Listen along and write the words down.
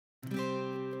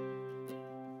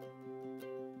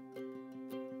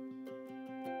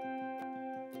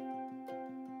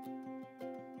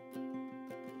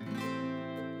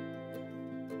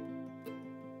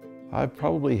I've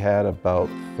probably had about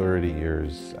 30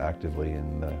 years actively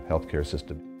in the healthcare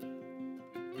system.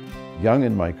 Young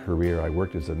in my career, I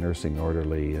worked as a nursing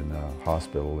orderly in a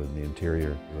hospital in the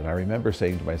interior. And I remember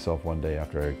saying to myself one day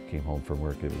after I came home from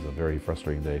work, it was a very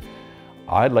frustrating day,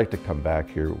 I'd like to come back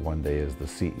here one day as the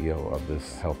CEO of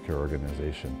this healthcare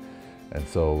organization. And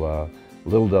so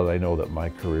little did I know that my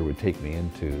career would take me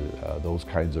into those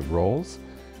kinds of roles.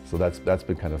 So that's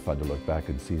been kind of fun to look back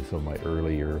and see some of my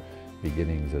earlier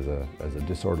beginnings as a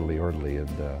disorderly orderly, and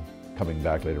coming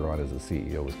back later on as a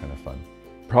CEO was kind of fun.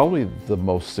 Probably the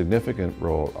most significant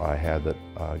role I had that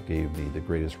gave me the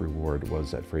greatest reward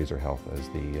was at Fraser Health as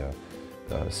the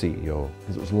CEO,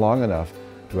 because it was long enough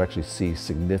to actually see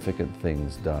significant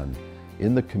things done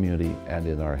in the community and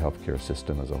in our healthcare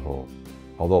system as a whole.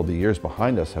 Although the years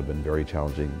behind us have been very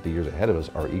challenging, the years ahead of us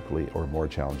are equally or more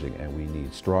challenging, and we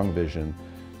need strong vision,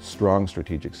 strong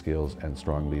strategic skills, and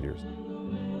strong leaders.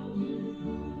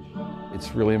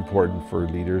 It's really important for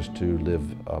leaders to live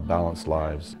balanced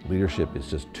lives. Leadership is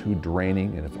just too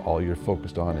draining, and if all you're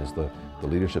focused on is the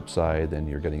leadership side, then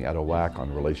you're getting out of whack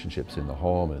on relationships in the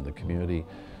home and in the community.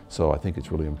 So I think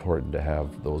it's really important to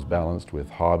have those balanced with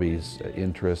hobbies,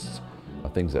 interests,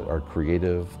 things that are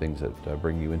creative, things that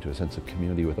bring you into a sense of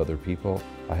community with other people.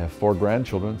 I have 4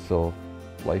 grandchildren, so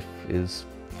life is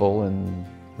full and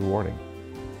rewarding.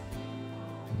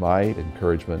 My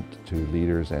encouragement to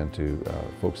leaders and to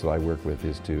folks that I work with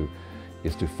is to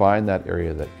find that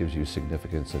area that gives you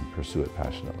significance and pursue it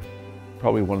passionately.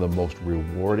 Probably one of the most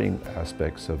rewarding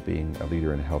aspects of being a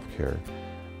leader in healthcare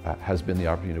has been the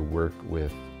opportunity to work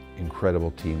with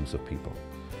incredible teams of people.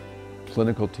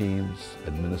 Clinical teams,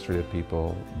 administrative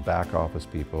people, back office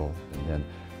people, and then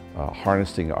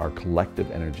harnessing our collective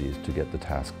energies to get the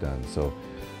task done. So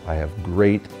I have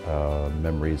great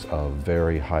memories of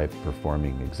very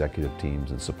high-performing executive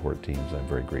teams and support teams. I'm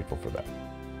very grateful for that.